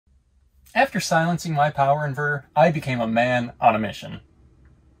After silencing my power inverter, I became a man on a mission.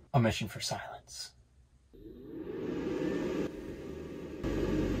 A mission for silence.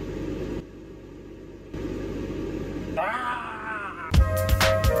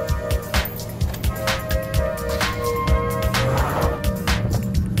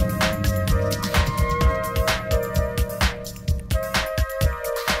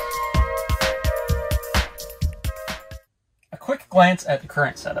 A quick glance at the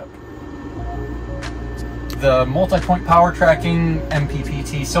current setup. The multi-point power tracking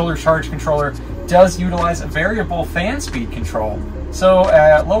MPPT solar charge controller does utilize a variable fan speed control. So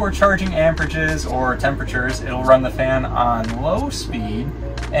at lower charging amperages or temperatures, it'll run the fan on low speed,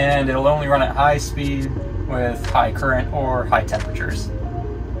 and it'll only run at high speed with high current or high temperatures.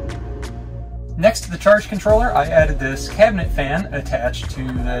 Next to the charge controller, I added this cabinet fan attached to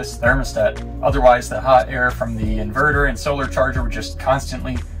this thermostat. Otherwise, the hot air from the inverter and solar charger would just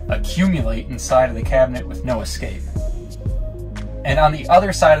constantly accumulate inside of the cabinet with no escape. And on the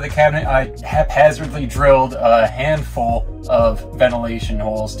other side of the cabinet, I haphazardly drilled a handful of ventilation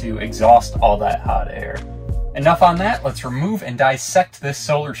holes to exhaust all that hot air. Enough on that, let's remove and dissect this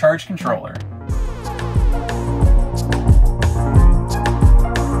solar charge controller.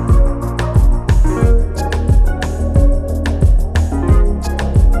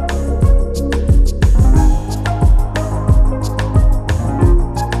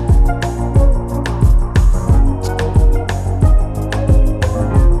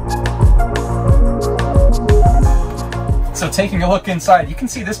 So taking a look inside, you can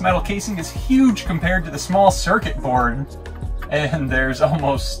see this metal casing is huge compared to the small circuit board, and there's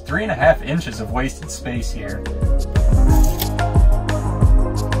almost 3.5 inches of wasted space here.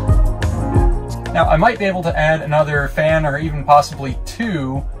 Now I might be able to add another fan or even possibly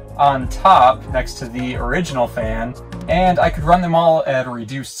two on top next to the original fan, and I could run them all at a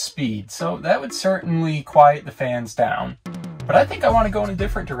reduced speed, so that would certainly quiet the fans down. But I think I want to go in a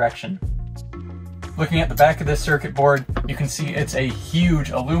different direction. Looking at the back of this circuit board, you can see it's a huge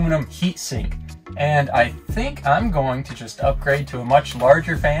aluminum heatsink, and I think I'm going to just upgrade to a much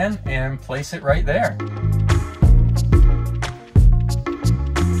larger fan and place it right there.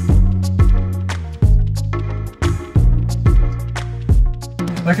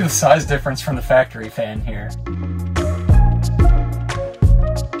 Look at the size difference from the factory fan here.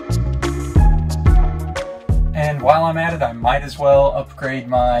 And while I'm at it, I might as well upgrade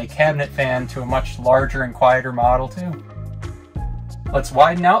my cabinet fan to a much larger and quieter model too. Let's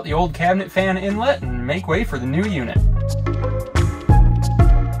widen out the old cabinet fan inlet and make way for the new unit.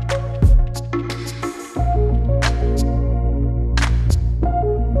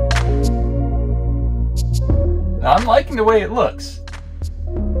 Now, I'm liking the way it looks.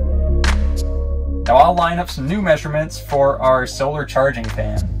 Now I'll line up some new measurements for our solar charging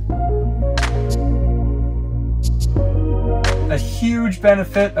fan. A huge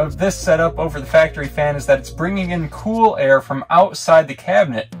benefit of this setup over the factory fan is that it's bringing in cool air from outside the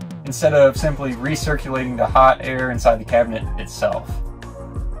cabinet instead of simply recirculating the hot air inside the cabinet itself.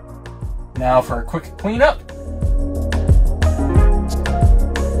 Now for a quick cleanup.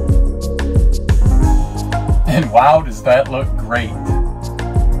 And wow, does that look great.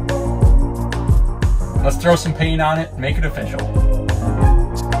 Let's throw some paint on it and make it official.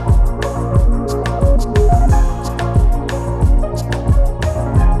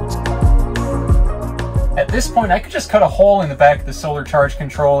 At this point, I could just cut a hole in the back of the solar charge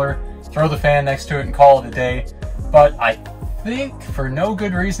controller, throw the fan next to it, and call it a day. But I think, for no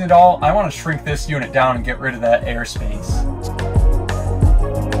good reason at all, I want to shrink this unit down and get rid of that airspace.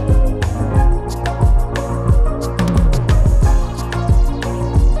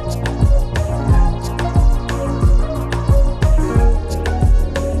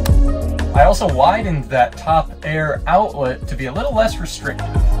 I also widened that top air outlet to be a little less restrictive.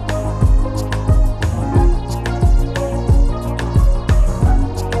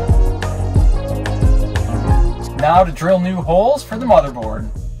 Now to drill new holes for the motherboard.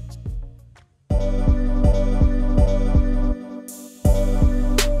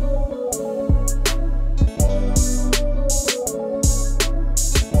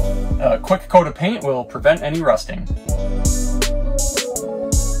 A quick coat of paint will prevent any rusting.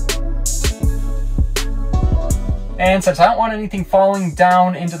 And since I don't want anything falling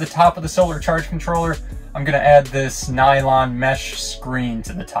down into the top of the solar charge controller, I'm going to add this nylon mesh screen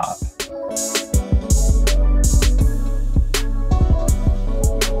to the top.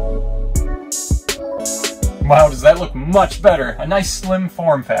 Wow, does that look much better? A nice slim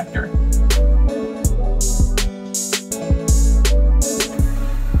form factor.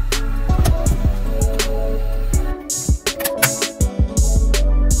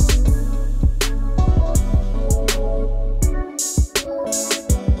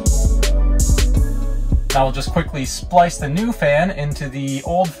 just quickly splice the new fan into the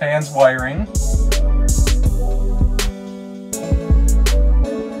old fan's wiring.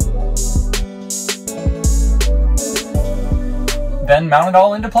 Then mount it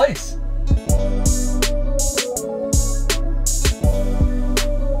all into place.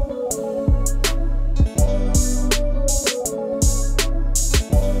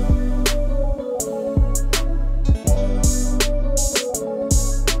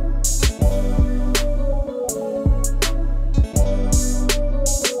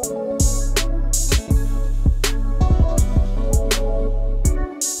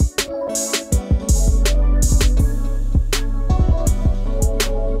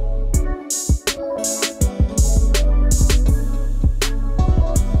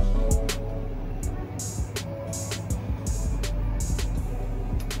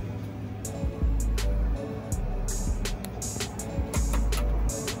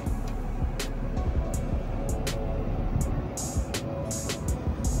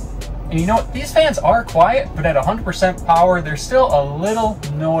 And you know what, these fans are quiet, but at 100% power, they're still a little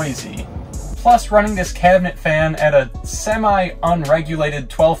noisy. Plus, running this cabinet fan at a semi-unregulated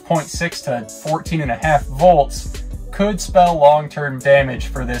 12.6 to 14.5 volts could spell long-term damage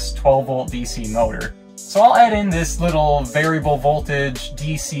for this 12-volt DC motor. So I'll add in this little variable voltage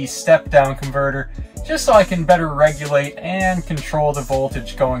DC step-down converter, just so I can better regulate and control the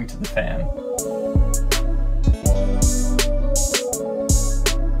voltage going to the fan.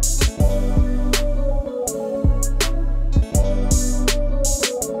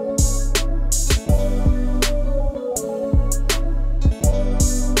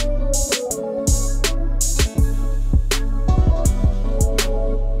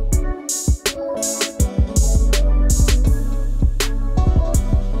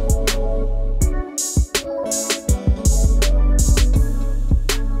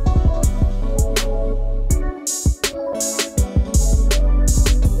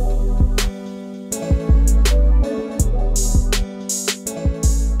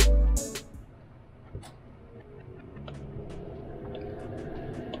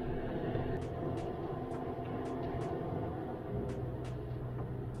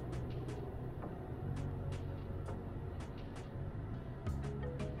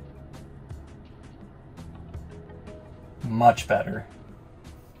 Much better.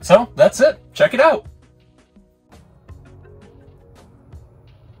 So that's it. Check it out.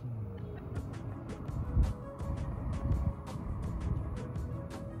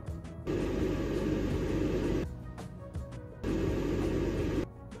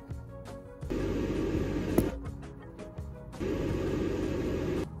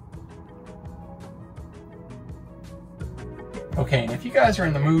 Okay, and if you guys are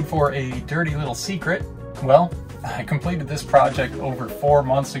in the mood for a dirty little secret, well, I completed this project over 4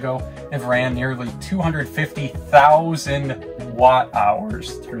 months ago and ran nearly 250,000 watt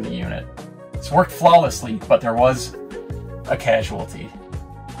hours through the unit. It's worked flawlessly, but there was a casualty.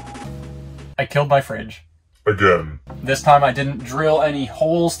 I killed my fridge. Again. This time I didn't drill any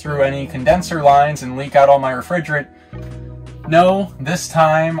holes through any condenser lines and leak out all my refrigerant. No, this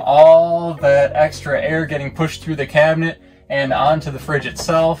time all that extra air getting pushed through the cabinet and onto the fridge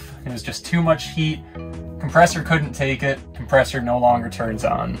itself. It was just too much heat. Compressor couldn't take it. Compressor no longer turns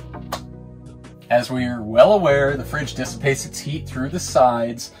on. As we're well aware, the fridge dissipates its heat through the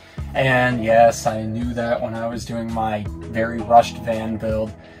sides. And yes, I knew that when I was doing my very rushed van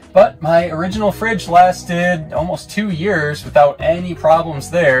build. But my original fridge lasted almost 2 years without any problems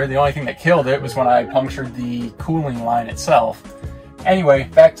there. The only thing that killed it was when I punctured the cooling line itself. Anyway,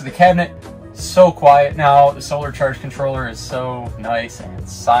 back to the cabinet. So quiet now. The solar charge controller is so nice and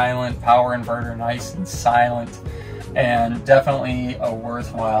silent. Power inverter nice and silent. And definitely a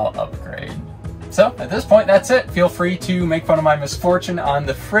worthwhile upgrade. So at this point, that's it. Feel free to make fun of my misfortune on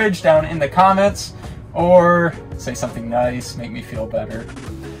the fridge down in the comments, or say something nice, make me feel better.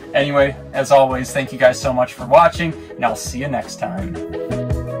 Anyway, as always, thank you guys so much for watching, and I'll see you next time.